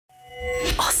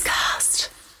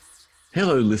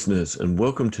Hello, listeners, and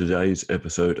welcome to today's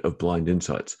episode of Blind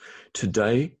Insights.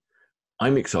 Today,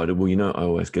 I'm excited. Well, you know, I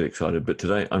always get excited, but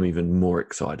today I'm even more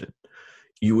excited.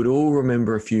 You would all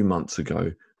remember a few months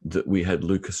ago that we had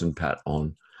Lucas and Pat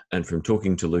on, and from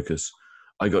talking to Lucas,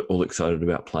 I got all excited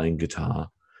about playing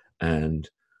guitar. And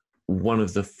one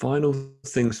of the final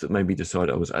things that made me decide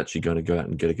I was actually going to go out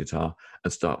and get a guitar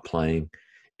and start playing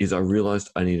is I realized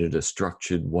I needed a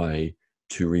structured way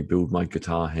to rebuild my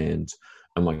guitar hands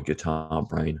and my guitar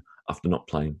brain after not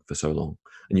playing for so long.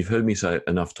 And you've heard me say it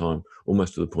enough time,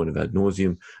 almost to the point of ad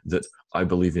nauseum, that I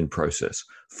believe in process.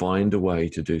 Find a way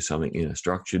to do something in a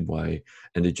structured way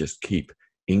and to just keep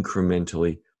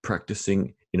incrementally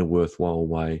practicing in a worthwhile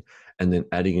way and then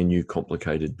adding a new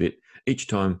complicated bit each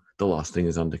time the last thing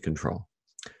is under control.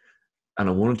 And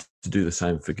I wanted to do the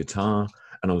same for guitar.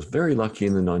 And I was very lucky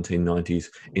in the 1990s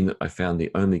in that I found the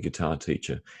only guitar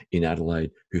teacher in Adelaide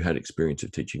who had experience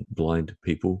of teaching blind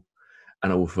people.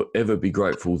 And I will forever be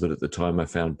grateful that at the time I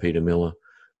found Peter Miller.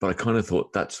 But I kind of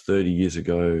thought that's 30 years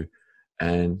ago.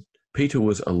 And Peter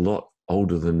was a lot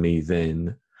older than me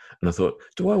then. And I thought,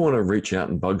 do I want to reach out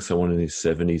and bug someone in his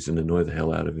 70s and annoy the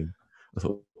hell out of him? I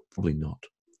thought, probably not.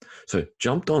 So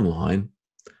jumped online.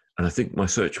 And I think my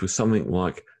search was something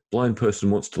like, blind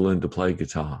person wants to learn to play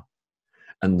guitar.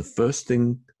 And the first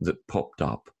thing that popped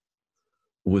up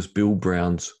was Bill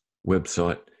Brown's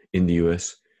website in the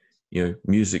US,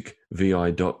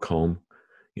 musicvi.com,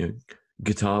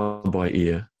 guitar by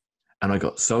ear. And I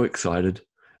got so excited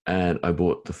and I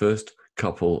bought the first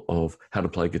couple of how to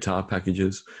play guitar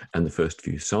packages and the first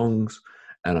few songs.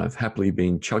 And I've happily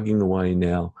been chugging away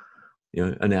now,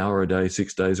 an hour a day,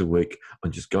 6 days a week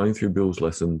on just going through Bill's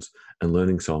lessons and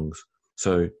learning songs.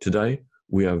 So today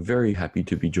we are very happy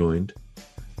to be joined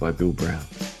by Bill Brown.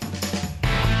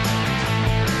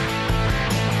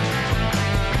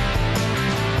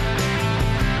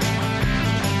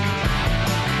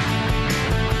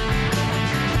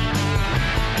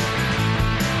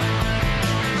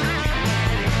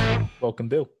 Welcome,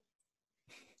 Bill.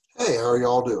 Hey, how are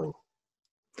y'all doing?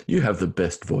 You have the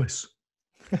best voice.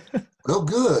 Well,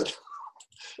 good.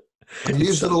 I've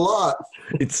used it a lot.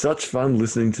 It's such fun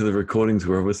listening to the recordings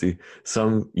where obviously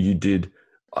some you did,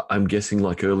 I'm guessing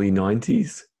like early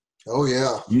 90s. Oh,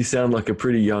 yeah. You sound like a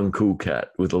pretty young, cool cat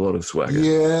with a lot of swagger.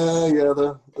 Yeah.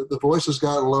 The voice has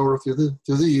gotten lower through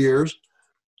the years,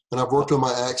 and I've worked on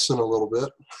my accent a little bit.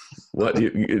 What,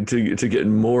 to get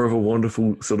more of a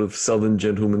wonderful sort of Southern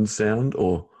gentleman sound,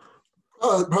 or?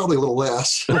 Probably a little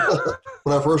less.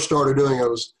 When I first started doing it, I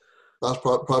was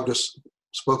probably just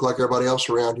spoke like everybody else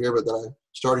around here, but then I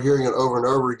started hearing it over and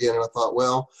over again, and I thought,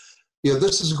 well,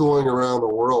 this is going around the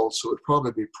world, so it'd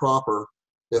probably be proper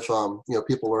if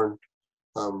people learn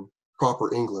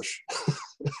proper English.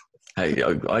 Hey,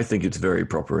 I think it's very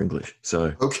proper English.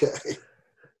 So okay.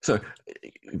 So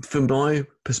from my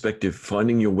perspective,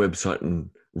 finding your website and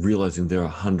realizing there are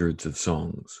hundreds of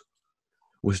songs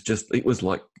it was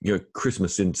like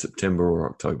Christmas in September or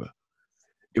October.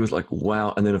 It was like,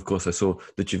 wow. And then, of course, I saw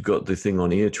that you've got the thing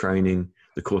on ear training,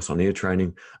 the course on ear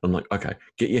training. I'm like, okay,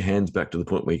 get your hands back to the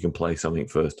point where you can play something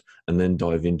first and then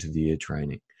dive into the ear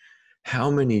training.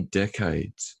 How many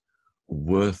decades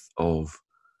worth of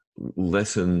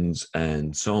lessons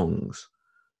and songs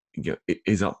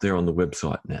is up there on the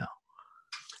website now?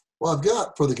 Well, I've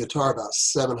got for the guitar about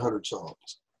 700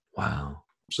 songs. Wow.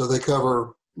 So they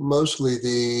cover mostly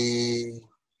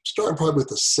starting probably with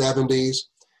the 70s.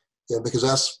 Yeah, because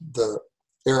that's the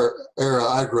era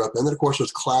I grew up in. Then, of course,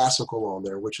 there's classical on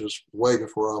there, which is way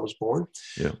before I was born.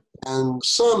 Yeah. And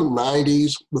some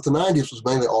 90s, but the 90s was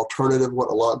mainly alternative, what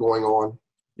a lot going on.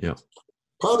 Yeah.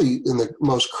 Probably in the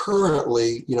most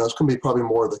currently, it's going to be probably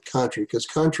more of the country, because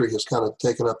country has kind of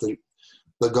taken up the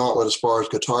gauntlet as far as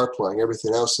guitar playing.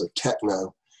 Everything else is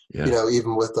techno. Yeah.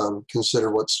 Even with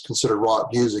what's considered rock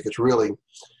music, it's really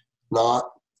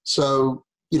not. So,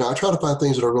 I try to find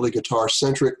things that are really guitar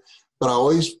centric, but I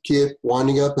always keep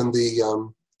winding up in the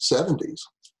 70s.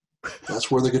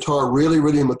 That's where the guitar really,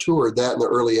 really matured, that in the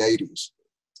early 80s.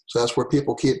 So that's where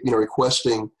people keep,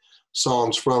 requesting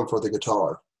songs for the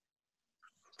guitar.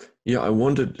 Yeah, I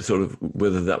wondered sort of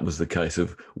whether that was the case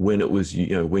of when it was,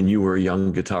 when you were a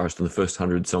young guitarist and the first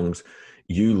 100 songs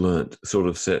you learnt sort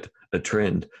of set a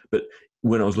trend. But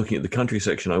when I was looking at the country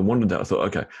section, I wondered that. I thought,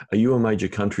 okay, are you a major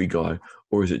country guy,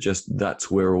 or is it just that's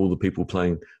where all the people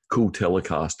playing cool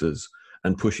Telecasters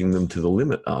and pushing them to the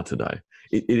limit are today?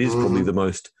 It is probably the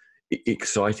most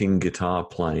exciting guitar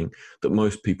playing that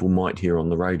most people might hear on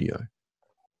the radio.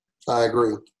 I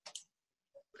agree.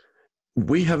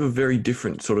 We have a very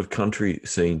different sort of country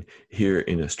scene here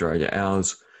in Australia.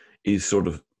 Ours is sort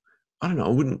of, I don't know, I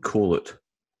wouldn't call it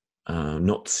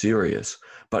not serious,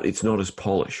 but it's not as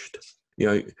polished. You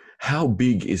know, how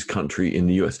big is country in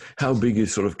the US? How big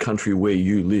is sort of country where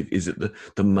you live? Is it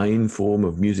the main form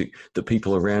of music that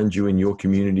people around you in your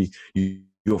community,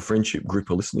 your friendship group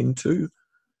are listening to?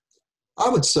 I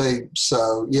would say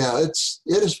so. Yeah, it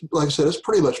is, like I said, it's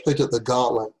pretty much picked up the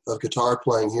gauntlet of guitar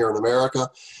playing here in America.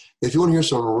 If you want to hear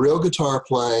some real guitar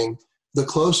playing, the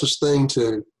closest thing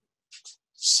to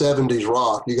 70s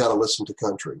rock, you got to listen to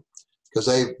country, because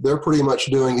they're pretty much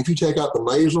doing, if you take out the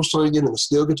nasal singing and the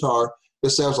steel guitar, it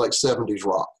sounds like 70s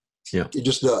rock. Yeah. It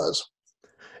just does.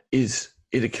 Is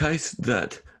it a case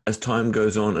that as time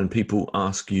goes on and people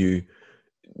ask you,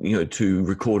 you know, to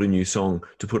record a new song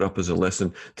to put up as a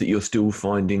lesson, that you're still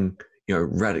finding, you know,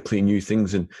 radically new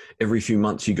things, and every few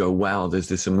months you go, wow, there's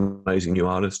this amazing new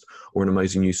artist or an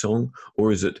amazing new song?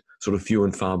 Or is it sort of few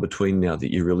and far between now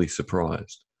that you're really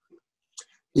surprised?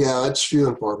 Yeah, it's few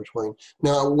and far between.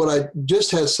 Now, what I just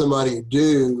had somebody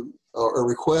do a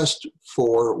request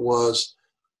for was,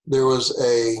 there was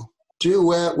a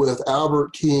duet with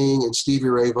Albert King and Stevie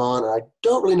Ray Vaughan. I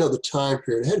don't really know the time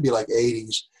period. It had to be like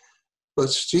 80s. But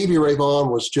Stevie Ray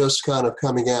Vaughan was just kind of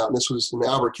coming out, and this was, and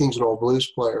Albert King's an old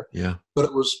blues player. Yeah. But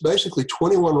it was basically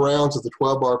 21 rounds of the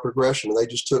 12-bar progression, and they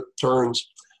just took turns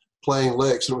playing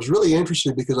licks. And it was really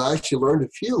interesting because I actually learned a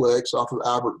few licks off of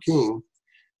Albert King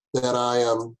that I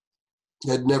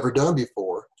had never done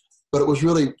before. But it was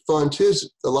really fun too.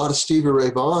 A lot of Stevie Ray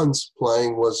Vaughan's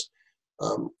playing was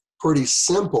pretty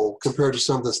simple compared to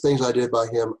some of the things I did by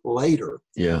him later.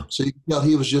 Yeah. So you can tell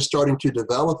he was just starting to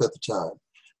develop at the time.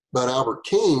 But Albert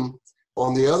King,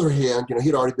 on the other hand, you know,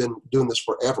 he'd already been doing this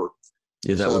forever.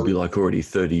 Yeah, that would be like already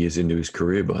 30 years into his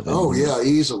career by then. Oh yeah,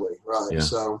 easily, right. Yeah.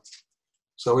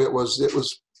 So it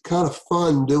was kind of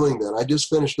fun doing that. I just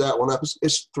finished that one up.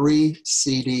 It's 3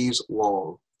 CDs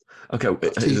long. Okay,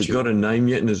 has it got a name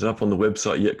yet, and is it up on the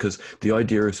website yet? Because the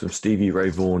idea of some Stevie Ray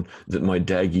Vaughan that my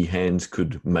daggy hands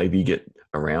could maybe get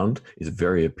around is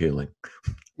very appealing.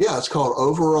 Yeah, it's called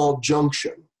Overall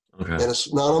Junction. Okay. And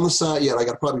it's not on the site yet. I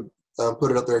got to probably put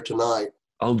it up there tonight.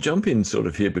 I'll jump in sort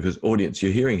of here because, audience,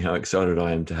 you're hearing how excited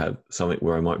I am to have something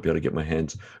where I might be able to get my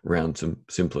hands around some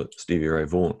simpler Stevie Ray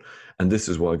Vaughan. And this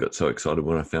is why I got so excited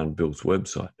when I found Bill's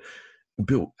website.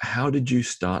 Bill, how did you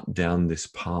start down this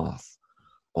path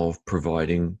of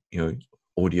providing, you know,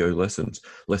 audio lessons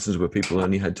where people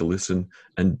only had to listen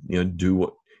and, you know, do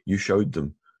what you showed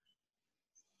them?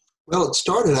 Well, it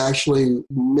started actually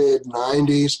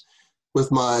mid-90s with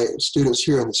my students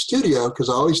here in the studio, because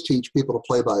I always teach people to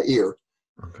play by ear.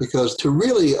 Okay. Because to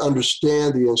really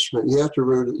understand the instrument, you have to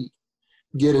really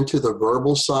get into the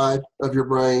verbal side of your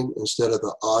brain instead of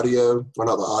the audio, or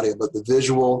not the audio, but the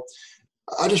visual.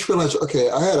 I just realized, okay,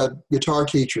 I had a guitar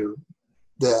teacher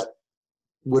that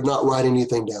would not write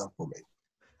anything down for me.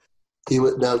 He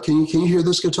would, now, can you hear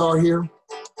this guitar here?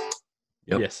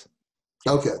 Yep. Yes.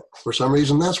 Okay. For some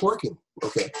reason, that's working.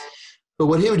 Okay. But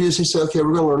what he would do is he said, okay,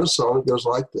 we're going to learn a song. It goes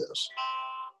like this.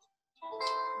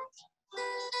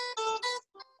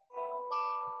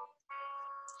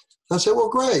 I said, well,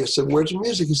 great. I said, where's your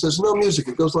music? He says, no music.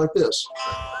 It goes like this.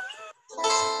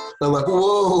 I'm like, whoa,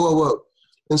 whoa, whoa.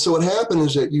 And so what happened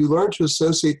is that you learn to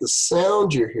associate the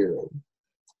sound you're hearing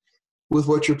with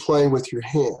what you're playing with your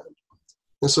hand.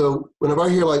 And so whenever I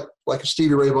hear like a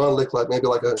Stevie Ray Vaughan lick, like maybe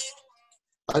like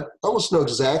I almost know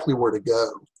exactly where to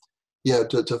go, you know,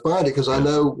 to find it, because I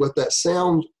know what that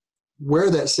sound, where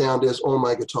that sound is on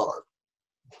my guitar.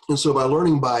 And so by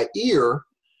learning by ear,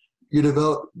 you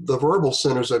develop the verbal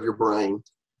centers of your brain,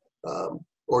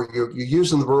 or you're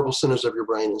using the verbal centers of your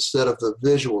brain instead of the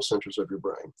visual centers of your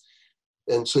brain.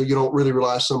 And so you don't really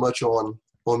rely so much on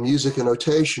music and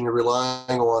notation. You're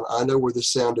relying on, I know where the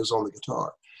sound is on the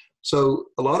guitar. So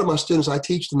a lot of my students, I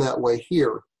teach them that way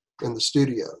here in the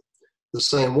studio. The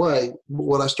same way,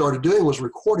 what I started doing was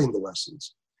recording the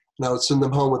lessons. And I would send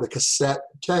them home with a cassette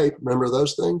tape. Remember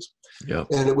those things? Yeah.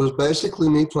 And it was basically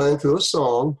me playing through a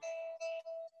song.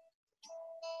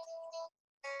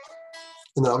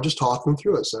 And I would just talk them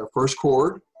through it. So first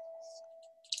chord,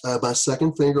 my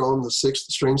second finger on the 6th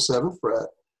string, 7th fret.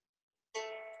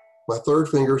 My third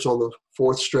finger's on the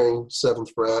 4th string, 7th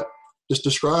fret. Just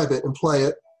describe it and play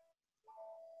it.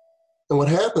 And what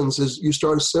happens is you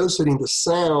start associating the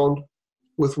sound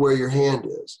with where your hand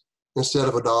is instead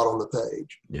of a dot on the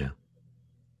page. Yeah.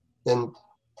 And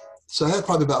so I had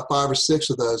probably about 5 or 6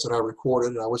 of those that I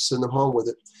recorded, and I would send them home with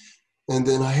it. And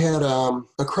then I had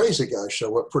a crazy guy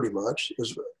show up pretty much.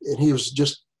 And he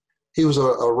was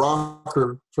a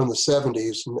rocker from the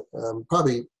 70s,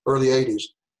 probably early 80s.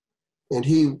 And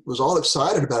he was all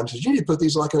excited about it. He said, you need to put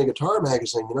these like in a guitar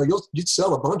magazine. You know, you'd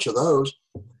sell a bunch of those.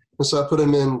 And so I put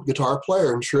them in Guitar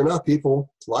Player, and sure enough,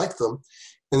 people liked them.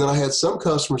 And then I had some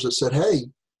customers that said, hey,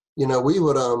 we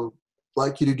would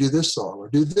like you to do this song or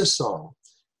do this song.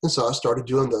 And so I started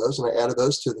doing those, and I added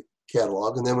those to the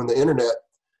catalog. And then when the internet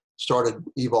started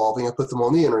evolving, I put them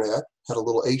on the internet, had a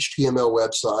little HTML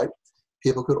website.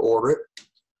 People could order it.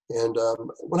 And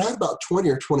when I had about 20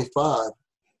 or 25,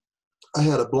 I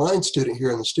had a blind student here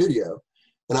in the studio,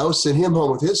 and I would send him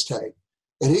home with his tape,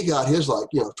 and he got his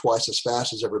twice as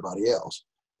fast as everybody else.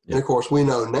 Yeah. And of course, we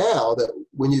know now that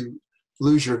when you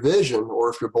lose your vision, or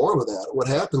if you're born with that, what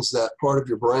happens is that part of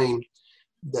your brain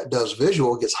that does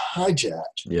visual gets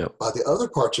hijacked by the other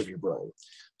parts of your brain.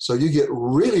 So you get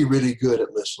really, really good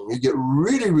at listening. You get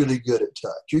really, really good at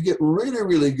touch. You get really,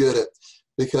 really good at,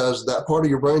 because that part of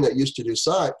your brain that used to do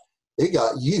sight, it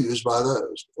got used by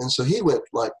those. And so he went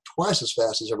like twice as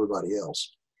fast as everybody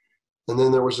else. And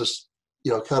then there was this,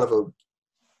 kind of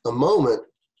a moment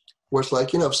where it's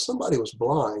like, if somebody was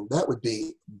blind, that would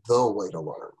be the way to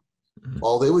learn. Mm-hmm.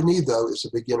 All they would need, though, is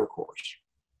a beginner course.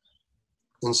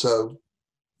 And so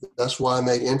that's why I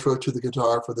made Intro to the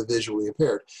Guitar for the visually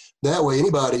impaired. That way,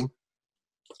 anybody,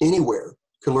 anywhere,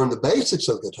 could learn the basics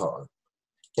of guitar,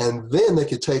 and then they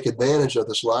could take advantage of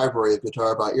this library of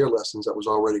guitar by ear lessons that was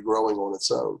already growing on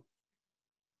its own.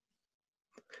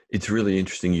 It's really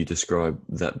interesting you describe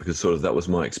that, because sort of that was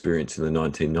my experience in the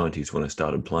 1990s when I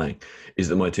started playing, is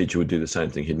that my teacher would do the same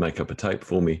thing. He'd make up a tape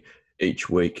for me each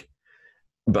week.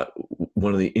 But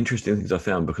one of the interesting things I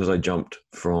found, because I jumped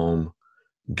from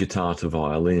guitar to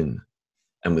violin,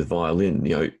 and with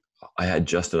violin, I had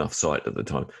just enough sight at the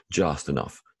time, just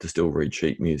enough to still read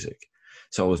sheet music.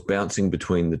 So I was bouncing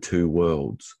between the two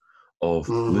worlds of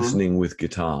listening with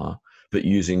guitar, but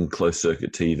using closed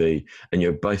circuit TV,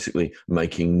 and basically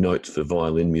making notes for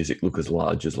violin music look as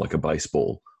large as like a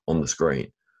baseball on the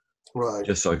screen. Right.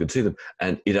 Just so I could see them.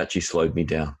 And it actually slowed me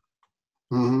down.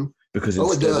 Mm-hmm. Because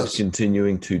instead of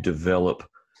continuing to develop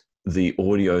the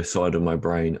audio side of my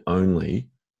brain only,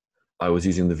 I was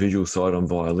using the visual side on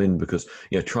violin, because,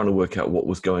 trying to work out what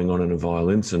was going on in a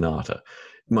violin sonata,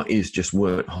 my ears just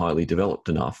weren't highly developed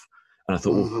enough. And I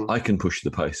thought, well, I can push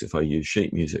the pace if I use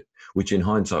sheet music, which in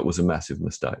hindsight was a massive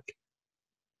mistake.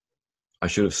 I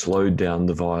should have slowed down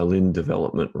the violin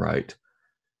development rate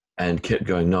and kept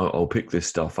going, no, I'll pick this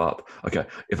stuff up. Okay,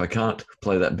 if I can't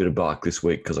play that bit of Bach this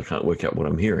week because I can't work out what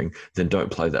I'm hearing, then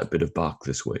don't play that bit of Bach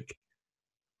this week.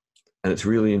 And it's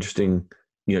really interesting,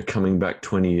 coming back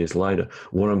 20 years later,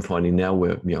 what I'm finding now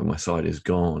where, my sight is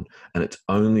gone and it's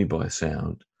only by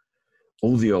sound.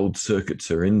 All the old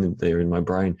circuits are in there in my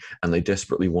brain, and they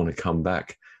desperately want to come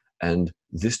back. And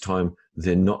this time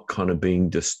they're not kind of being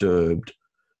disturbed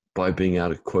by being able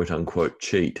to quote unquote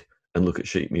cheat and look at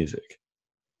sheet music.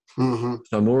 Mm-hmm.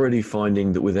 So I'm already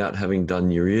finding that without having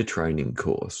done your ear training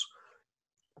course,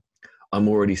 I'm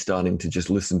already starting to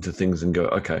just listen to things and go,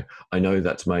 okay, I know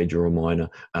that's major or minor,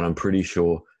 and I'm pretty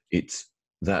sure it's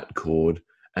that chord.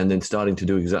 And then starting to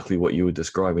do exactly what you were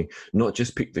describing, not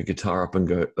just pick the guitar up and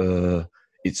go,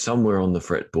 it's somewhere on the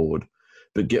fretboard,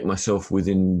 but get myself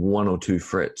within 1 or 2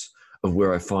 frets of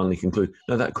where I finally conclude,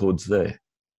 no, that chord's there.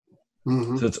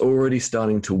 Mm-hmm. So it's already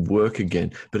starting to work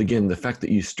again. But again, the fact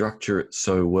that you structure it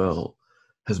so well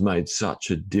has made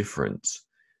such a difference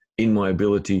in my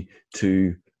ability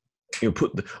to,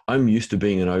 I'm used to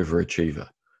being an overachiever.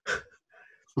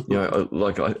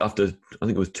 After, I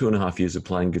think it was 2.5 years of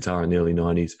playing guitar in the early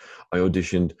 90s, I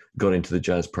auditioned, got into the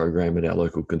jazz program at our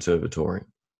local conservatorium.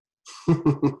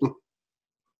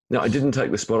 Now, I didn't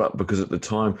take the spot up because at the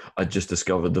time I just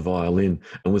discovered the violin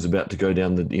and was about to go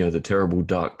down the terrible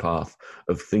dark path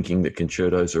of thinking that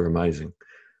concertos are amazing,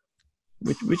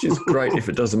 which is great if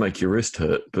it doesn't make your wrist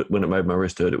hurt. But when it made my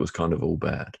wrist hurt, it was kind of all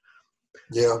bad.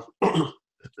 Yeah.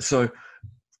 So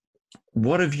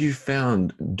what have you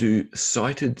found? Do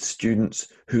sighted students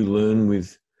who learn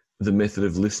with the method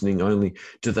of listening only,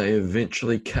 do they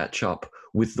eventually catch up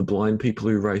with the blind people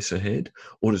who race ahead,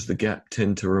 or does the gap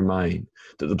tend to remain,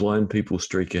 that the blind people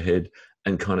streak ahead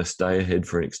and kind of stay ahead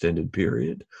for an extended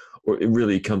period? Or it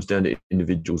really comes down to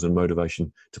individuals and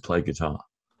motivation to play guitar?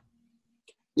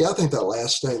 Yeah, I think that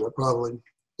last statement probably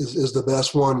is the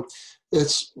best one.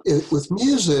 With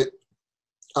music,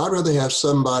 I'd rather have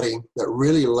somebody that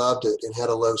really loved it and had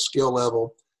a low skill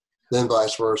level than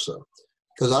vice versa.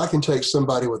 Because I can take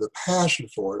somebody with a passion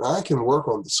for it, and I can work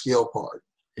on the skill part.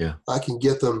 Yeah, I can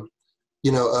get them,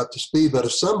 up to speed. But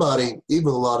if somebody, even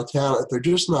with a lot of talent, if they're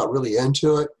just not really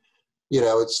into it,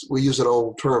 we use an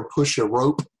old term, push a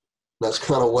rope. That's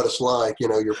kind of what it's like.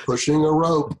 You're pushing a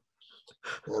rope.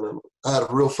 And I had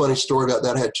a real funny story about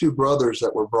that. I had 2 brothers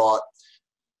that were brought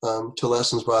to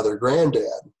lessons by their granddad,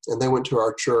 and they went to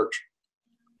our church.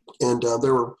 And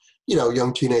there were,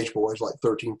 young teenage boys like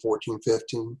 13, 14,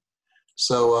 15.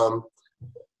 So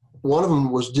one of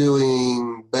them was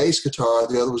doing bass guitar,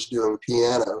 the other was doing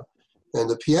piano. And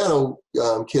the piano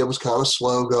kid was kind of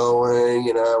slow going,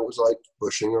 it was like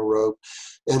pushing a rope.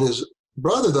 And his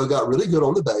brother, though, got really good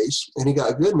on the bass, and he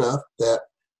got good enough that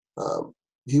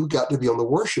he got to be on the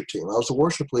worship team. I was the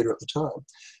worship leader at the time.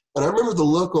 And I remember the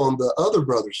look on the other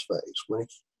brother's face when he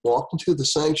walked into the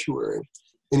sanctuary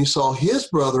and he saw his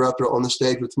brother up there on the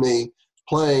stage with me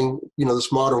playing,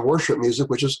 this modern worship music,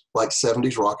 which is like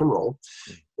 70s rock and roll.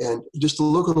 And just the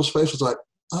look on his face was like,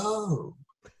 oh.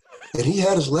 And he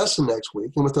had his lesson next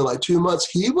week. And within like 2 months,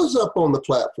 he was up on the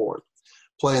platform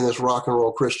playing this rock and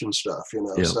roll Christian stuff,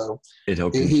 Yeah. So it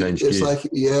helped him change it's gears. like,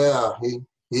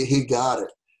 he got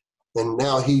it. And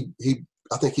now I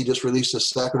think he just released his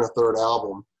second or third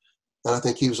album. And I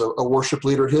think he was a worship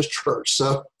leader at his church.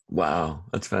 So Wow,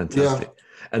 that's fantastic.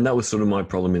 Yeah. And that was sort of my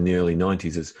problem in the early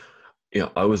 90s is,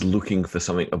 I was looking for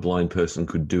something a blind person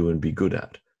could do and be good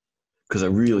at. Because I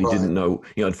really didn't know,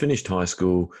 I'd finished high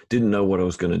school, didn't know what I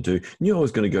was going to do. Knew I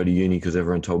was going to go to uni because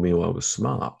everyone told me I was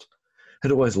smart.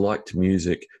 Had always liked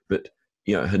music, but,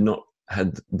 had not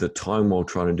had the time while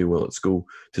trying to do well at school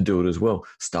to do it as well.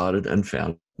 Started and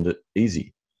found it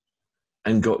easy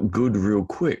and got good real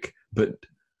quick, but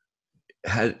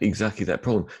had exactly that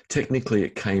problem. Technically,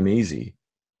 it came easy,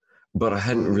 but I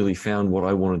hadn't really found what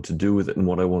I wanted to do with it and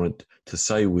what I wanted to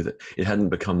say with it. It hadn't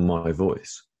become my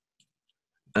voice.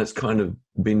 And it's kind of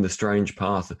been the strange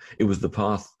path. It was the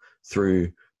path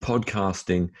through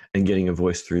podcasting and getting a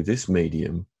voice through this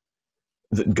medium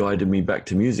that guided me back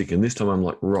to music. And this time I'm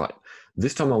like, right,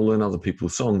 this time I'll learn other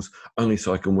people's songs only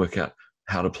so I can work out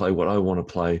how to play what I want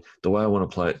to play, the way I want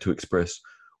to play it to express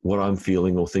what I'm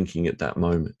feeling or thinking at that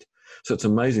moment. So it's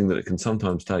amazing that it can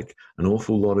sometimes take an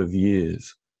awful lot of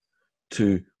years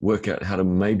to work out how to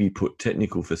maybe put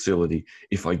technical facility,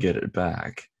 if I get it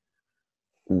back,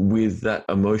 with that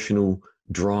emotional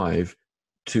drive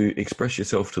to express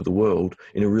yourself to the world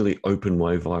in a really open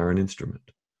way via an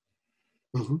instrument.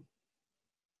 Mm-hmm.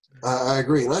 I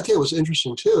agree. And I think what's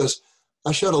interesting too is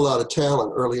I showed a lot of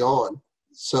talent early on.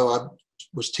 So I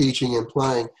was teaching and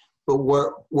playing. But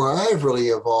where I've really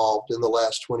evolved in the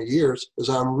last 20 years is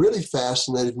I'm really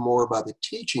fascinated more by the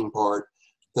teaching part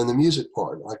than the music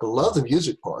part. I love the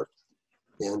music part.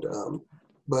 And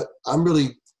but I'm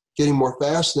really getting more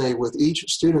fascinated with each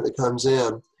student that comes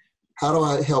in. How do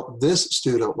I help this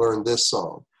student learn this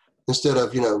song instead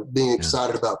of, being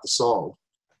excited about the song?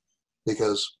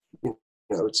 Because,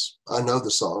 I know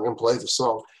the song and play the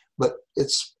song, but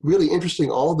it's really interesting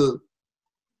all the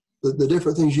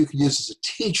different things you can use as a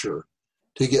teacher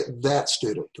to get that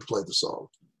student to play the song.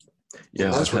 Yeah,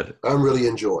 and that's what I'm really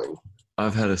enjoying.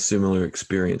 I've had a similar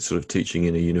experience sort of teaching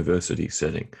in a university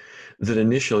setting that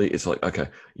initially it's like, okay,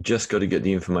 you just got to get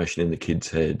the information in the kid's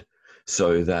head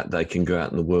so that they can go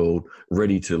out in the world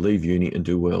ready to leave uni and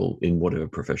do well in whatever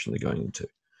profession they're going into.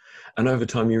 And over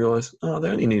time you realize, they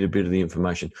only need a bit of the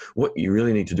information. What you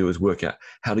really need to do is work out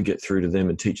how to get through to them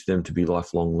and teach them to be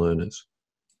lifelong learners,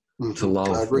 to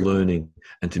love learning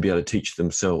and to be able to teach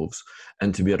themselves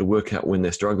and to be able to work out when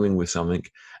they're struggling with something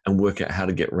and work out how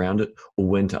to get around it or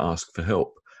when to ask for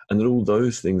help. And that all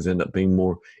those things end up being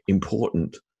more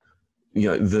important,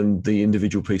 than the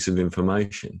individual piece of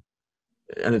information.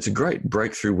 And it's a great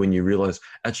breakthrough when you realize,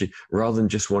 actually, rather than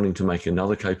just wanting to make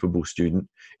another capable student,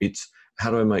 it's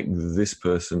how do I make this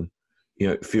person,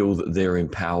 feel that they're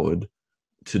empowered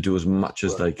to do as much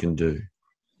as they can do.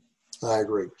 I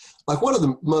agree. Like one of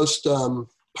the most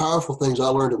powerful things I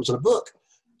learned, it was in a book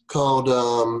called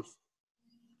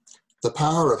The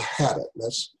Power of Habit.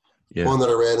 That's one that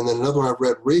I read. And then another one I've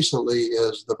read recently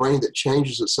is The Brain That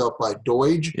Changes Itself by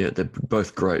Deutsch. Yeah, they're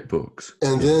both great books.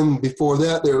 And then before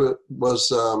that, there was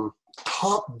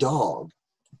Top Dog.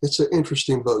 It's an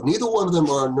interesting book. Neither one of them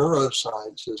are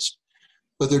neuroscientists,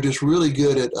 but they're just really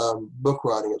good at book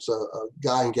writing. It's a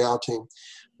guy and gal team.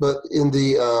 But in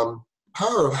the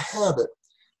Power of Habit,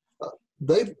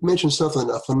 they mentioned something,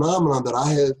 a phenomenon that I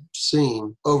have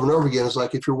seen over and over again. It's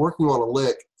like if you're working on a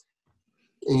lick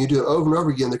and you do it over and over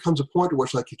again, there comes a point where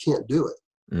it's like you can't do it.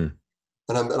 And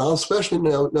I'll especially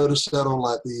notice that on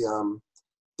like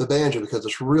the banjo because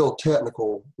it's real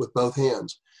technical with both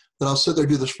hands. Then I'll sit there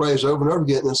and do this phrase over and over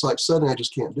again, and it's like suddenly I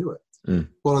just can't do it.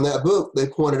 Well, in that book, they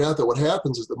pointed out that what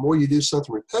happens is the more you do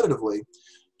something repetitively,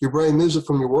 your brain moves it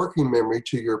from your working memory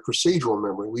to your procedural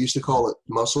memory. We used to call it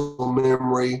muscle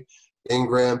memory,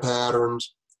 engram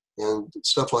patterns, and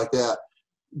stuff like that.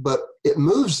 But it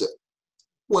moves it.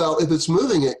 Well, if it's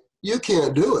moving it, you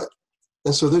can't do it.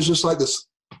 And so there's just like this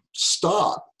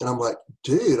stop. And I'm like,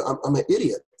 dude, I'm an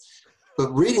idiot.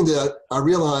 But reading that, I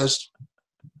realized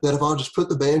that if I'll just put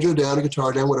the banjo down, the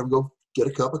guitar down, whatever, go get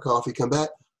a cup of coffee, come back,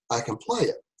 I can play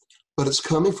it. But it's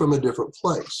coming from a different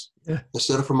place. Yeah.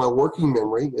 Instead of from my working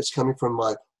memory, it's coming from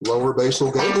my lower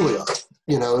basal ganglia,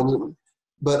 and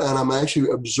I'm actually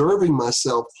observing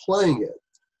myself playing it.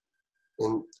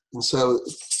 And so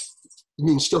you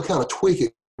can still kind of tweak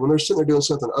it. When they're sitting there doing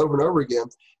something over and over again,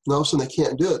 and all of a sudden they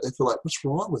can't do it, they feel like, what's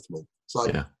wrong with me? It's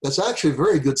like, that's actually a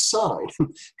very good sign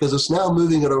because it's now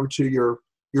moving it over to your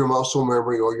muscle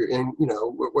memory or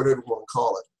whatever you want to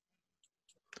call it.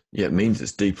 Yeah, it means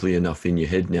it's deeply enough in your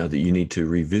head now that you need to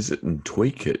revisit and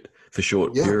tweak it for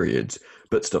short periods,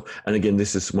 but stop. And again,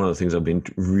 this is one of the things I've been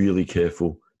really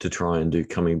careful to try and do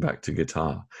coming back to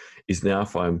guitar is now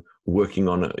if I'm working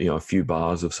on a few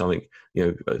bars of something,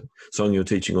 a song you're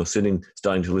teaching or starting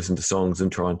to listen to songs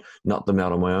and try and nut them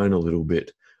out on my own a little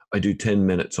bit, I do 10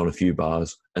 minutes on a few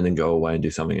bars and then go away and do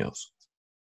something else.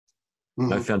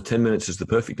 Mm-hmm. I found 10 minutes is the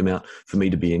perfect amount for me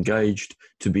to be engaged,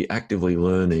 to be actively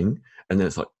learning. And then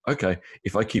it's like, okay,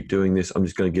 if I keep doing this, I'm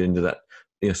just going to get into that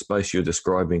space you're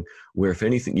describing where if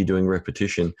anything, you're doing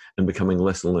repetition and becoming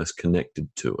less and less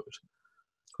connected to it.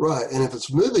 Right. And if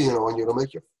it's moving on you, it'll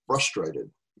make you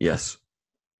frustrated. Yes.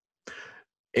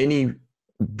 Any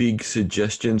big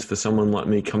suggestions for someone like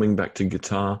me coming back to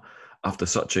guitar after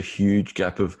such a huge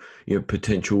gap of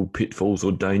potential pitfalls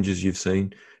or dangers you've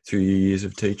seen through your years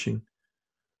of teaching?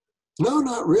 No,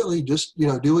 not really. Just,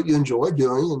 do what you enjoy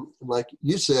doing. And like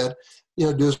you said,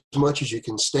 do as much as you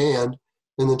can stand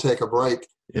and then take a break.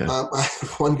 Yeah. I had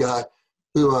one guy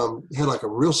who had like a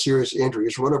real serious injury. He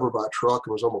was run over by a truck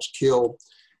and was almost killed.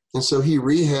 And so he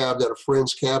rehabbed at a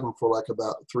friend's cabin for like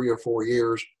about 3 or 4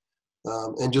 years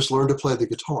and just learned to play the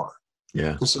guitar.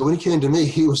 Yeah. And so when he came to me,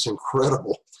 he was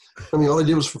incredible. I mean, all he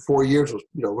did was for 4 years was,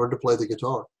 learn to play the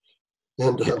guitar.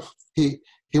 And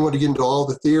he wanted to get into all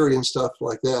the theory and stuff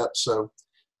like that. So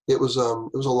it was a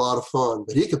lot of fun.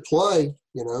 But he could play,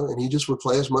 and he just would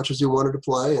play as much as he wanted to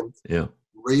play and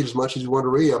read as much as he wanted to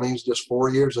read. I mean, it was just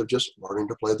 4 years of just learning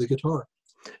to play the guitar.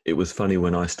 It was funny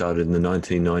when I started in the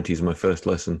 1990s, my first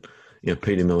lesson,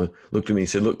 Peter Miller looked at me and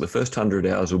said, look, the first 100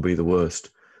 hours will be the worst.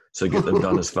 So get them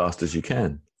done as fast as you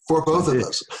can. For both of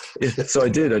us. Yeah, so I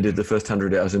did the first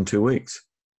 100 hours in 2 weeks.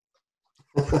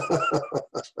 It's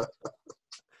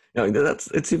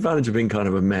the advantage of being kind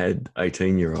of a mad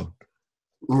 18-year-old.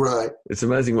 Right. It's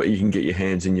amazing what you can get your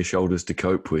hands and your shoulders to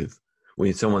cope with.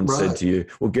 When someone said to you,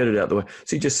 well, get it out the way.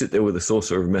 So you just sit there with a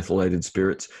saucer of methylated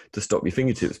spirits to stop your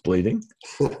fingertips bleeding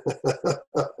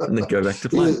and then go back to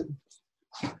playing.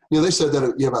 They said that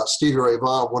about Stevie Ray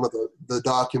Vaughan, one of the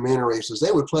documentaries, is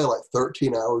they would play like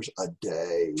 13 hours a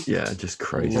day. Yeah, just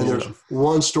crazy. And there's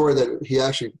one story that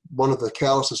one of the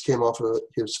calluses came off of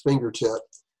his fingertip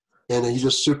and he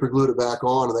just super glued it back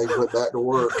on and they went back to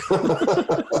work.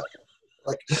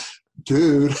 Like,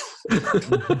 dude.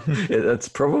 Yeah, that's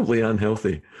probably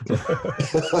unhealthy.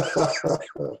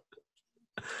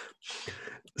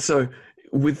 So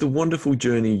with the wonderful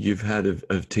journey you've had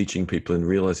of teaching people and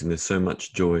realizing there's so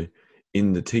much joy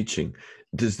in the teaching,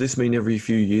 does this mean every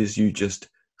few years you just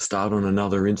start on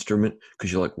another instrument?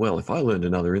 Because you're like, well, if I learned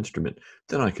another instrument,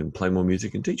 then I can play more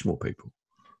music and teach more people.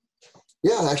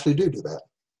 Yeah, I actually do that.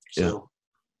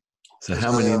 So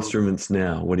how many instruments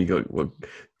now? What do you got?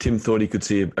 Tim thought he could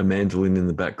see a mandolin in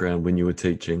the background when you were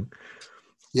teaching.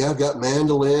 Yeah, I've got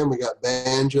mandolin, we got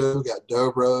banjo, we got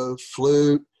dobro,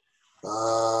 flute.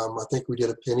 I think we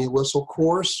did a penny whistle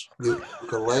course,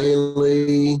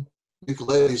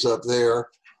 ukulele's up there.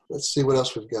 Let's see what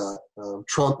else we've got.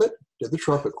 Trumpet, did the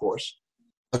trumpet course.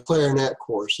 A clarinet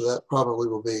course, so that probably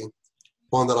will be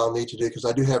one that I'll need to do because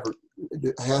I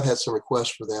have had some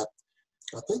requests for that.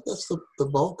 I think that's the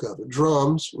bulk of it.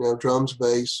 Drums, drums,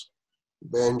 bass,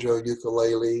 banjo,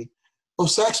 ukulele. Oh,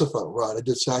 saxophone, right. I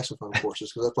did saxophone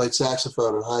courses because I played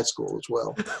saxophone in high school as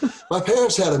well. My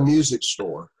parents had a music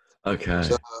store. Okay.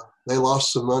 So they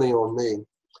lost some money on me.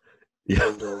 Yeah.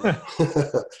 And,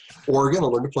 organ, I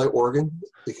learned to play organ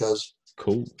because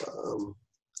cool.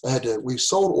 We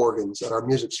sold organs at our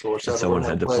music store. So someone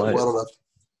had to play it well enough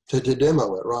to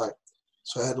demo it, right.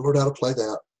 So I had to learn how to play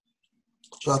that.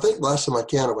 So I think last time I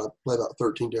counted, I played about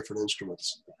 13 different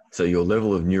instruments. So your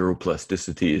level of neural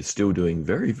plasticity is still doing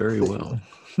very, very well.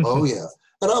 Oh, yeah.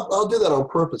 And I'll do that on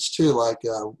purpose, too, like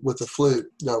with the flute.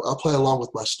 I'll play along with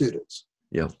my students.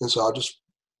 Yeah. And so I'll just,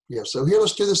 so here,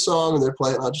 let's do this song, and they're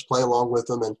playing, and I'll just play along with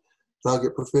them, and I'll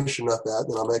get proficient at that, and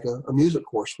then I'll make a music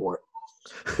course for it.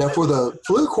 Now, for the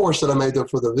flute course that I made, though,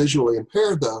 for the visually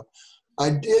impaired, though, I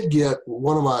did get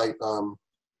one of my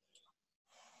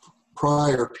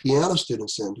prior piano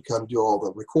students in to come do all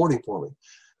the recording for me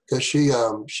because she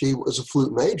was a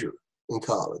flute major in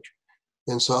college.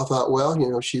 And so I thought, well,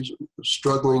 she's a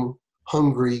struggling,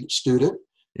 hungry student.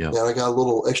 Yeah. And I got a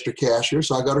little extra cash here,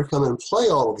 so I got her to come in and play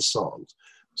all of the songs.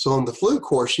 So in the flute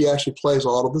course, she actually plays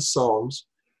all of the songs.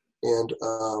 And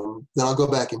then I'll go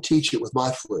back and teach it with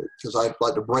my flute because I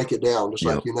like to break it down, just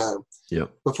like Yeah.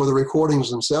 But for the recordings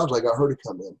themselves, I got her to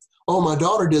come in. Oh, my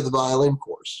daughter did the violin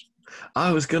course.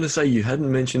 I was going to say, you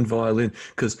hadn't mentioned violin,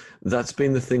 because that's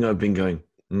been the thing I've been going,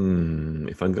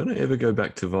 if I'm going to ever go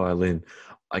back to violin,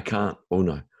 I can't,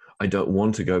 I don't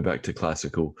want to go back to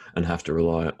classical and have to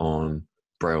rely on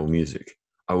Braille music.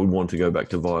 I would want to go back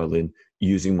to violin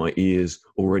using my ears,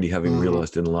 already having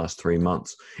realized in the last 3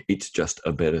 months, it's just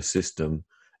a better system,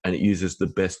 and it uses the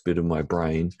best bit of my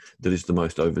brain that is the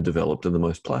most overdeveloped and the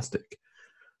most plastic.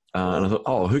 And I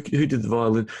thought, who did the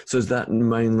violin? So is that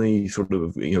mainly sort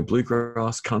of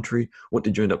bluegrass, country? What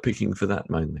did you end up picking for that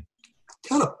mainly?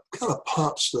 Kind of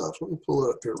pop stuff. Let me pull it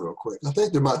up here real quick. I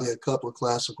think there might be a couple of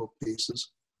classical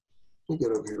pieces. Let me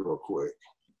get over here real quick.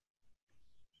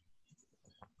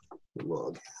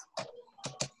 Log.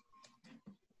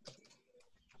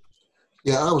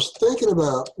 Yeah, I was thinking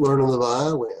about learning the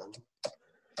violin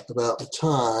about the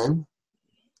time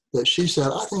that she said,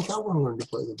 I think I want to learn to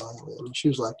play the violin. And she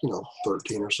was like,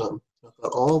 13 or something. I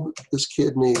thought, all this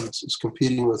kid needs is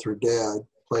competing with her dad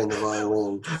playing the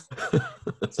violin.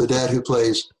 The dad who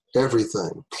plays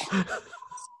everything.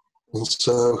 And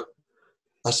so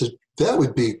I said, that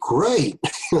would be great.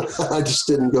 I just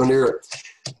didn't go near it.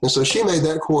 And so she made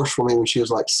that course for me when she was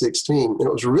like 16. And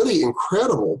it was really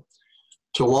incredible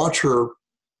to watch her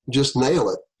just nail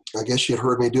it. I guess she had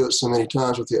heard me do it so many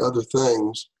times with the other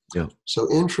things. Yeah.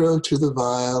 So intro to the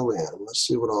violin. Let's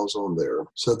see what all's on there.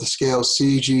 So the scale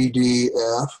C, G, D,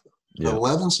 F. Yeah.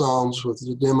 11 songs with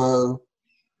the demo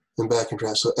and back and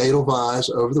track. So Edelweiss,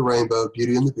 Over the Rainbow,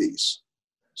 Beauty and the Beast.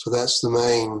 So that's the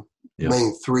main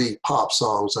 3 pop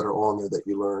songs that are on there that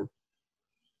you learn.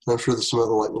 And I'm sure there's some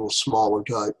other like little smaller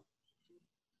type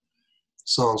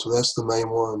songs, but that's the main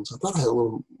ones. I thought I had a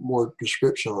little more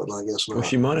description on it, I guess not. Well,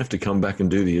 she might have to come back and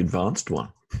do the advanced one.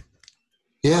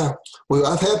 Yeah. Well,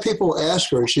 I've had people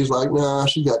ask her, and she's like, nah,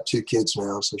 she's got 2 kids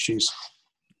now, so she's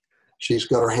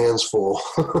got her hands full.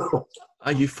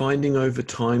 Are you finding over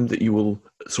time that you will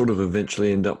sort of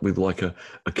eventually end up with like a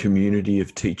community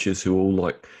of teachers who all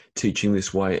like teaching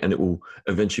this way, and it will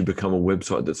eventually become a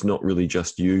website that's not really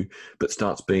just you, but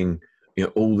starts being,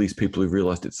 all these people who've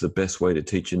realized it's the best way to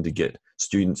teach and to get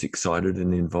students excited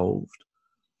and involved?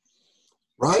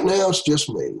 Right now, it's just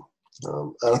me.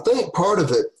 And I think part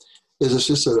of it is it's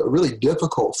just a really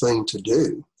difficult thing to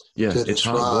do. Yeah, to it's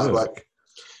describe. hard work. Like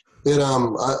it,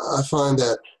 I find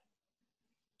that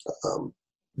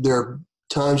there are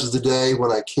times of the day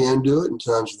when I can do it and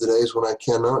times of the days when I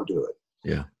cannot do it.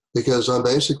 Yeah. Because I'm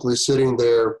basically sitting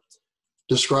there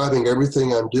describing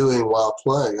everything I'm doing while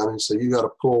playing. I mean, so you got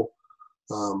to pull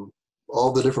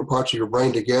all the different parts of your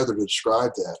brain together to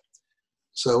describe that.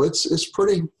 So it's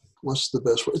pretty, what's the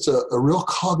best word? It's a real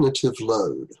cognitive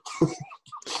load.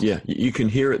 Yeah, you can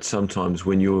hear it sometimes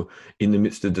when you're in the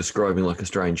midst of describing like a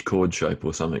strange chord shape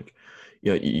or something.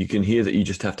 You can hear that you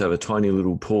just have to have a tiny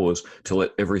little pause to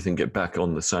let everything get back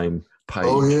on the same page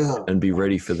and be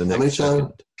ready for the next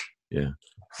second. Yeah.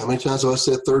 How many times have I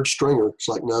said third stringer? It's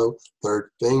like, no, third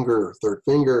finger.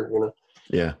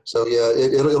 Yeah. So yeah,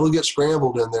 it'll get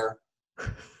scrambled in there.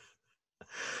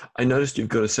 I noticed you've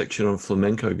got a section on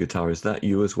flamenco guitar. Is that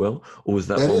you as well? Or was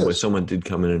that one where someone did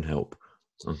come in and help?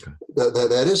 Okay.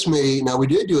 That is me. Now we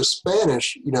did do a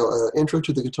Spanish, intro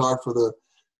to the guitar for the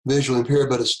visually impaired,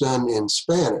 but it's done in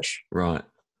Spanish. Right.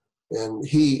 And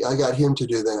I got him to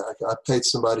do that. I paid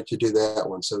somebody to do that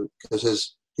one. So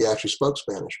because he actually spoke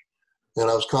Spanish. And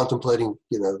I was contemplating,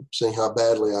 seeing how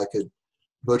badly I could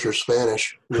butcher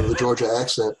Spanish, the Georgia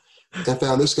accent, and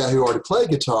found this guy who already played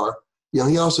guitar.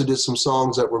 He also did some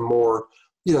songs that were more,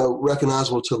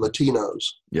 recognizable to Latinos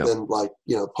than like,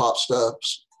 pop stuff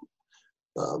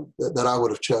that I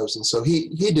would have chosen. So he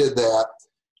did that,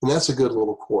 and that's a good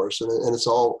little course. And it's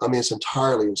all, it's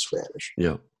entirely in Spanish.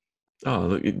 Yeah. Oh,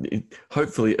 look,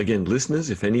 hopefully, again, listeners,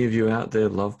 if any of you out there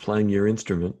love playing your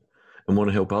instrument and want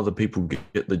to help other people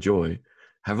get the joy,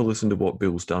 have a listen to what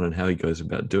Bill's done and how he goes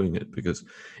about doing it, because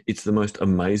it's the most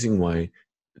amazing way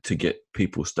to get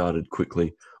people started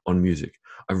quickly on music.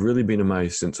 I've really been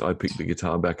amazed since I picked the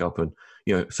guitar back up, and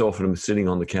so often I'm sitting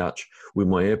on the couch with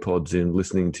my AirPods in,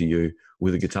 listening to you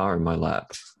with a guitar in my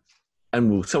lap,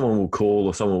 and someone will call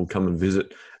or someone will come and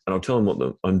visit, and I'll tell them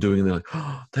what I'm doing, and they're like,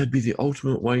 oh, that'd be the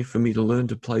ultimate way for me to learn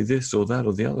to play this or that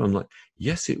or the other. I'm like,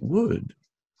 yes, it would.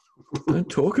 Don't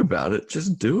talk about it,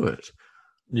 just do it.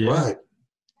 Yeah. Right.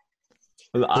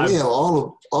 We have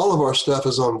all of our stuff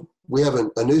is on we have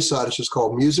a new site. It's just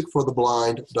called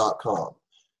musicfortheblind.com.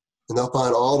 And they'll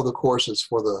find all of the courses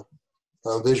for the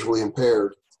visually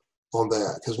impaired on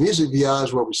that. Because Music VI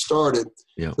is where we started.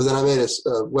 Yeah. But then I made a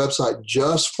website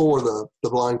just for the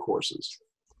blind courses.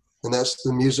 And that's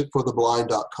the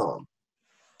musicfortheblind.com.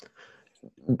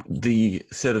 The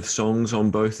set of songs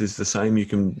on both is the same. You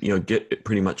can, get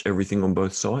pretty much everything on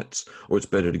both sites, or it's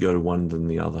better to go to one than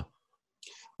the other.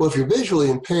 Well, if you're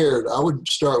visually impaired, I would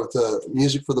start with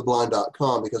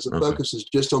musicfortheblind.com because it focuses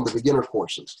just on the beginner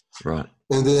courses. Right.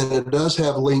 And then it does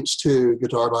have links to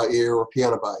guitar by ear or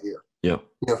piano by ear. Yeah.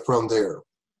 From there.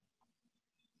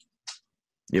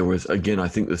 Yeah, whereas again, I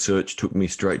think the search took me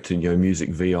straight to Music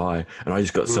VI, and I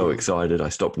just got so excited I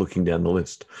stopped looking down the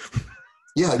list.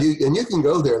 Yeah, you can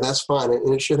go there. That's fine,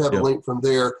 and it should have a link from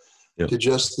there to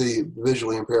just the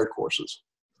visually impaired courses.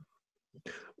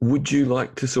 Would you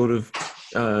like to sort of,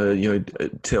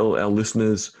 tell our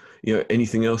listeners,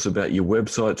 anything else about your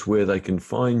websites, where they can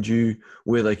find you,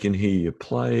 where they can hear you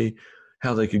play,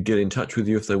 how they could get in touch with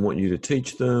you if they want you to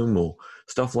teach them, or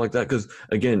stuff like that? Because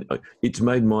again, it's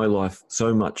made my life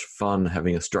so much fun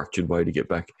having a structured way to get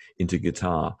back into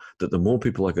guitar, that the more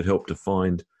people I could help to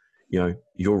find,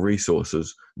 your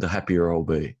resources, the happier I'll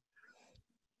be.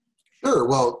 Sure.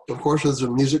 Well, of course, there's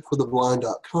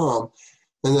musicfortheblind.com.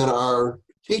 And then our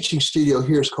teaching studio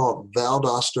here is called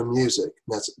Valdosta Music.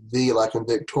 That's V like in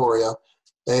Victoria,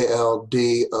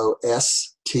 ALDOSTA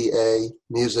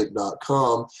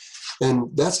music.com. And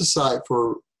that's a site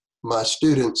for my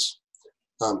students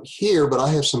here, but I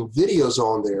have some videos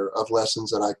on there of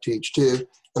lessons that I teach too.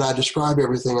 And I describe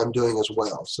everything I'm doing as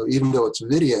well. So even though it's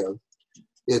video,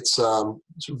 it's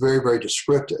very, very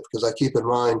descriptive, because I keep in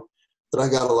mind that I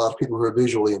got a lot of people who are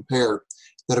visually impaired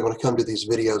that are going to come to these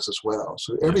videos as well.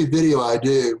 So every video I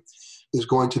do is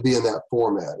going to be in that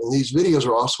format. And these videos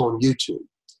are also on YouTube.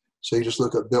 So you just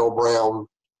look at Bill Brown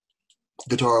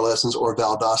guitar lessons or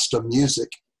Valdosta Music,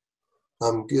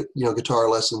 guitar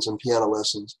lessons and piano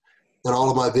lessons. And all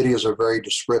of my videos are very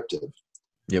descriptive.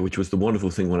 Yeah, which was the wonderful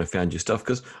thing when I found your stuff,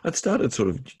 because I'd started sort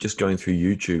of just going through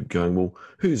YouTube going, well,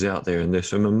 who's out there? And there's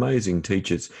some amazing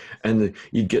teachers. And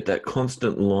you'd get that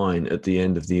constant line at the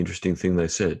end of the interesting thing they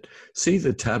said, see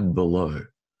the tab below.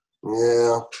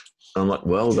 Yeah. I'm like,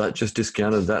 well, that just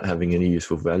discounted that having any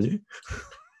useful value.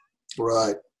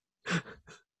 Right.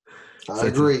 I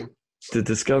agree. To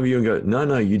discover you and go,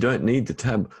 no, you don't need the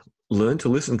tab. Learn to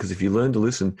listen, because if you learn to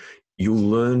listen, you'll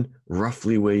learn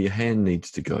roughly where your hand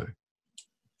needs to go.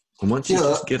 And once you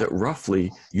just get it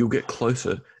roughly, you'll get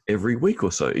closer every week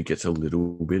or so. It gets a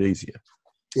little bit easier.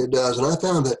 It does. And I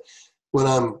found that when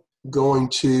I'm going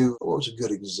to, what was a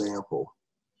good example?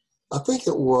 I think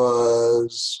it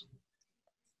was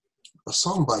a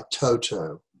song by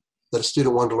Toto that a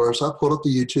student wanted to learn. So I pulled up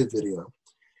the YouTube video,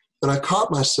 and I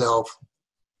caught myself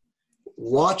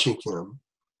watching him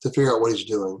to figure out what he's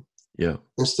doing. Yeah.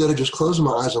 Instead of just closing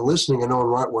my eyes and listening and knowing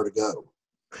right where to go.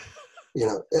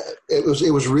 It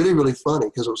was really, really funny,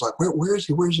 because it was like, where is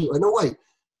he? Where is he? No, wait,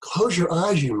 close your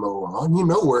eyes, you moron. You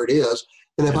know where it is.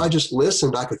 And if I just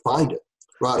listened, I could find it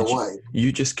right away.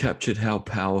 You just captured how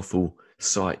powerful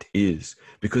sight is,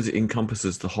 because it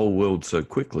encompasses the whole world so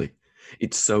quickly.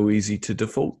 It's so easy to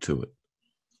default to it.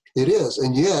 It is.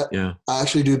 And yet, I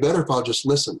actually do better if I'll just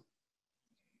listen,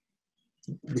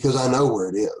 because I know where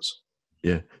it is.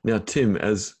 Yeah. Now, Tim,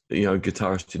 as a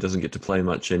guitarist who doesn't get to play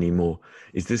much anymore,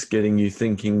 is this getting you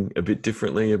thinking a bit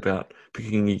differently about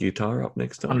picking your guitar up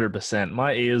next time? 100%.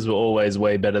 My ears were always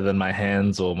way better than my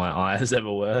hands or my eyes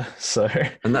ever were. So,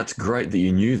 and that's great that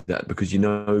you knew that, because you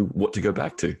know what to go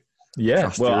back to. Yeah.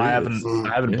 Trust well, I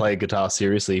haven't played guitar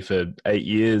seriously for 8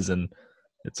 years, and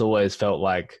it's always felt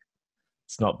like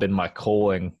it's not been my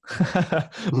calling.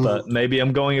 But maybe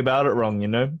I'm going about it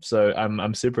wrong, So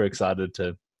I'm super excited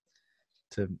to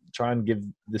try and give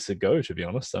this a go, to be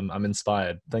honest. I'm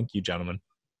inspired. Thank you, gentlemen.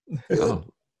 Oh,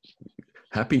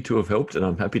 happy to have helped, and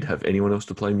I'm happy to have anyone else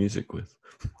to play music with.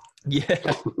 Yeah.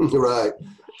 Right.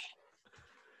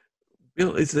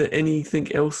 Bill, is there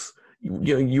anything else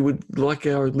you would like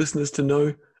our listeners to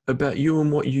know about you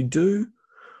and what you do?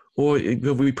 Or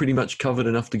have we pretty much covered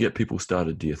enough to get people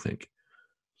started, do you think?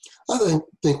 I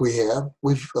think we have.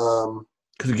 We've...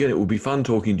 Because again, it would be fun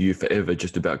talking to you forever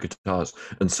just about guitars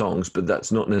and songs, but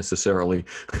that's not necessarily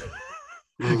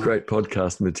great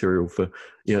podcast material for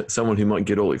someone who might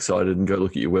get all excited and go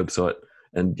look at your website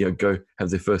and go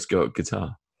have their first go at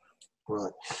guitar.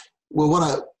 Right. Well, what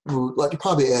I would like to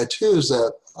probably add too is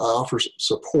that I offer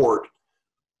support.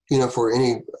 For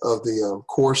any of the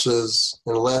courses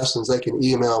and lessons, they can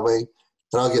email me,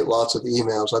 and I'll get lots of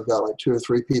emails. I've got like 2 or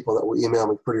 3 people that will email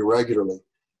me pretty regularly,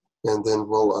 and then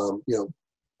we'll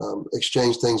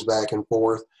exchange things back and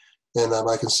forth. And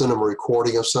I can send them a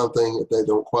recording of something if they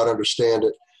don't quite understand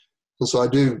it. And so I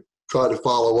do try to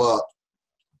follow up,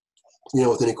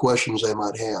 with any questions they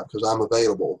might have, because I'm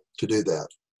available to do that.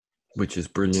 Which is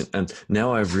brilliant. And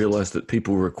now I've realized that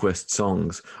people request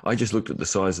songs. I just looked at the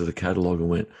size of the catalog and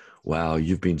went, wow,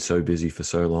 you've been so busy for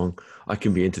so long. I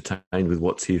can be entertained with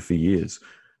what's here for years.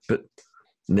 But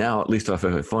now, at least if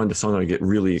I find a song I get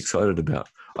really excited about,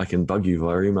 I can bug you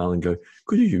via email and go,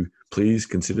 could you please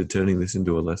consider turning this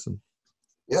into a lesson?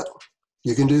 Yeah,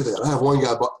 you can do that. I have one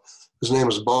guy, his name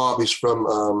is Bob. He's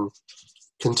from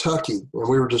Kentucky. And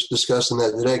we were just discussing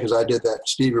that today because I did that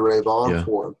Stevie Ray Vaughan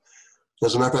for him.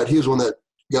 As a matter of fact, he was one that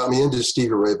got me into Stevie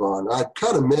Ray Vaughan. I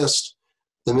kind of missed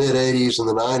the mid-'80s and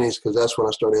the '90s because that's when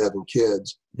I started having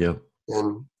kids. Yeah.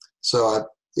 And so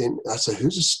I said,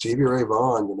 who's this Stevie Ray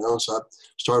Vaughan? So I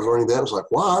started learning that. I was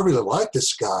like, wow, I really like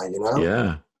this guy,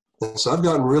 Yeah. And so I've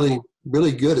gotten really,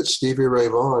 really good at Stevie Ray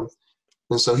Vaughan.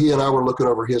 And so he and I were looking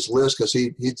over his list because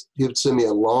he would send me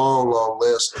a long, long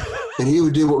list, and he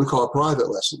would do what we call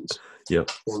private lessons. Yep.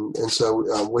 And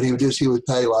so what he would do is he would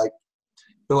pay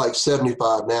they're like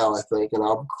 $75 now, I think, and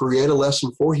I'll create a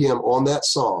lesson for him on that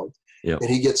song, and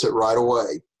he gets it right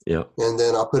away. Yep. And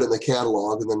then I'll put it in the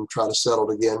catalog and then try to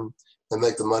settle it again and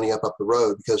make the money up the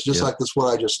road. Because just like this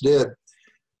one I just did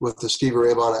with the Stevie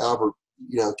Ray Vaughan Albert,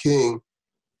 King,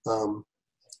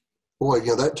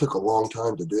 that took a long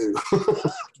time to do.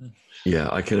 Yeah,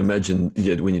 I can imagine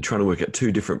when you're trying to work out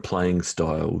two different playing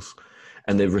styles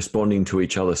and they're responding to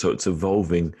each other, so it's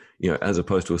evolving, as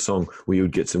opposed to a song where you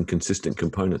would get some consistent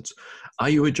components. Are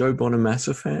you a Joe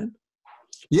Bonamassa fan?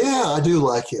 Yeah, I do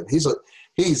like him.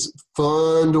 He's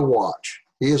fun to watch.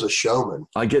 He is a showman.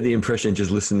 I get the impression just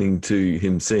listening to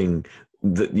him sing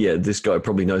that, this guy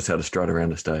probably knows how to strut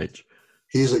around a stage.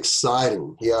 He's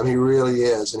exciting. Yeah, he really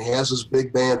is. And he has his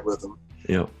big band with him.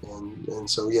 Yeah. And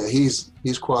so, he's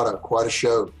quite a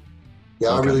show. Yeah,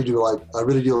 Okay. I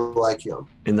really do like him.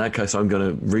 In that case, I'm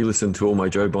going to re-listen to all my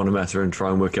Joe Bonamassa and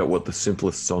try and work out what the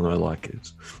simplest song I like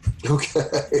is.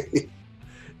 Okay.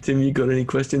 Tim, you got any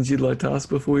questions you'd like to ask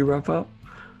before we wrap up?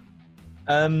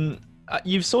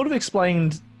 You've sort of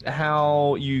explained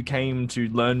how you came to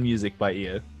learn music by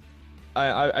ear.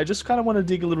 I just kind of want to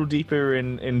dig a little deeper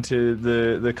into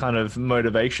the kind of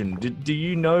motivation. Do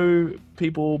you know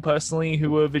people personally who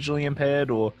were visually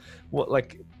impaired, or what?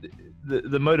 Like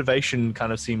the motivation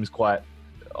kind of seems quite,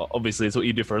 obviously it's what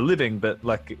you do for a living, but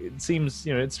it seems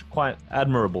it's quite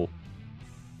admirable.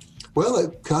 Well,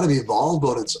 it kind of evolved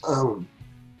on its own.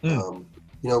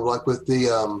 Like with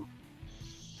the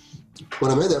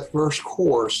when I made that first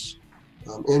course,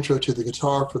 Intro to the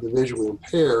Guitar for the Visually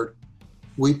Impaired,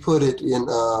 we put it in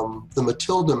the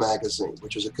Matilda magazine,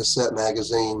 which is a cassette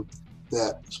magazine.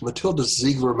 That's Matilda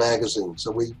Ziegler magazine.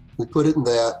 So we put it in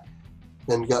that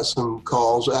and got some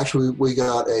calls. Actually, we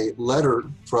got a letter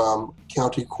from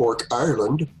County Cork,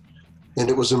 Ireland, and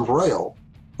it was in Braille.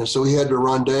 And so we had to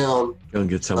run down. Go and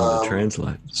get someone to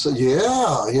translate. So,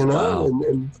 Wow.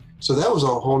 and so that was a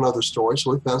whole nother story.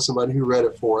 So we found somebody who read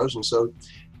it for us. And so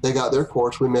they got their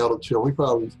course. We mailed it to them. We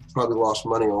probably lost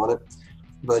money on it.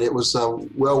 But it was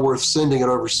well worth sending it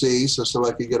overseas so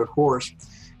somebody could get a course.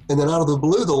 And then out of the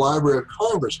blue, the Library of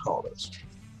Congress called us.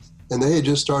 And they had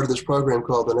just started this program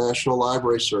called the National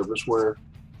Library Service, where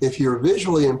if you're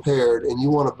visually impaired and you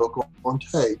want a book on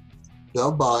tape,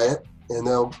 they'll buy it and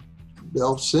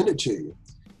they'll send it to you.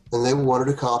 And they wanted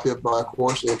a copy of my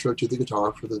course, Intro to the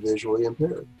Guitar for the Visually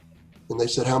Impaired. And they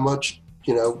said, how much,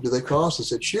 do they cost? I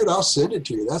said, shoot, I'll send it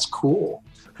to you. That's cool.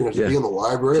 To be in the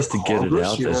Library just to of get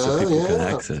Congress, it out there so people can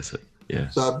access it. Yeah.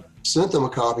 So I sent them a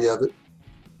copy of it.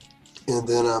 And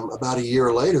then about a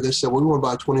year later, they said, well, we want to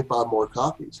buy 25 more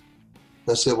copies.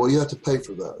 And I said, well, you have to pay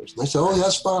for those. And they said, oh,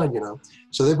 that's fine,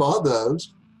 So they bought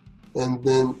those and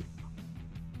then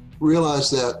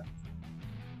realized that,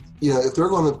 if they're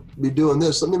going to be doing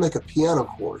this, let me make a piano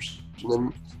course. And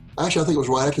then actually, I think it was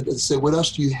right after they said, what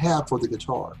else do you have for the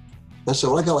guitar? And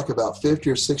so I got about 50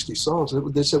 or 60 songs.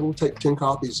 They said, we'll take 10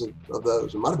 copies of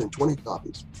those. It might have been 20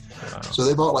 copies. Wow. So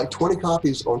they bought 20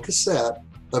 copies on cassette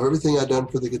of everything I'd done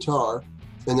for the guitar,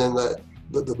 and then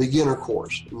the beginner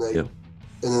course. And then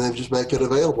they just make it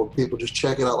available. People just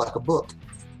check it out like a book.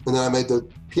 And then I made the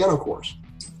piano course,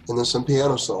 and then some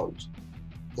piano songs.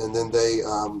 And then they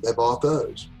bought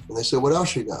those. And they said, what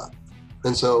else you got?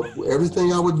 And so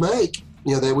everything I would make,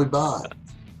 they would buy.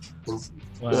 And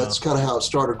wow. That's kind of how it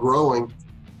started growing,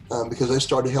 because they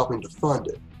started helping to fund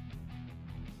it.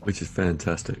 Which is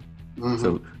fantastic. Mm-hmm.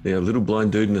 So, little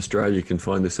blind dude in Australia can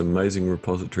find this amazing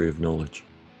repository of knowledge.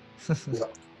 Yeah.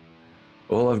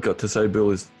 All I've got to say, Bill,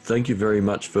 is thank you very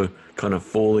much for kind of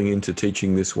falling into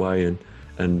teaching this way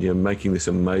and making this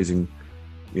amazing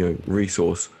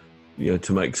resource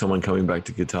to make someone coming back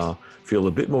to guitar feel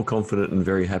a bit more confident and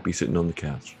very happy sitting on the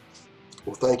couch.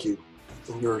 Well, thank you.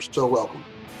 And you're so welcome.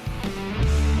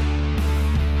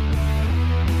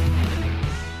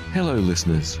 Hello,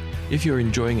 listeners. If you're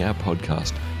enjoying our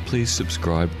podcast, please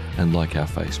subscribe and like our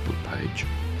Facebook page.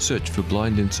 Search for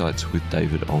Blind Insights with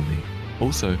David Olney.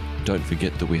 Also, don't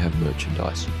forget that we have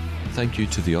merchandise. Thank you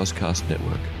to the Ozcast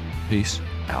Network. Peace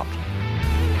out.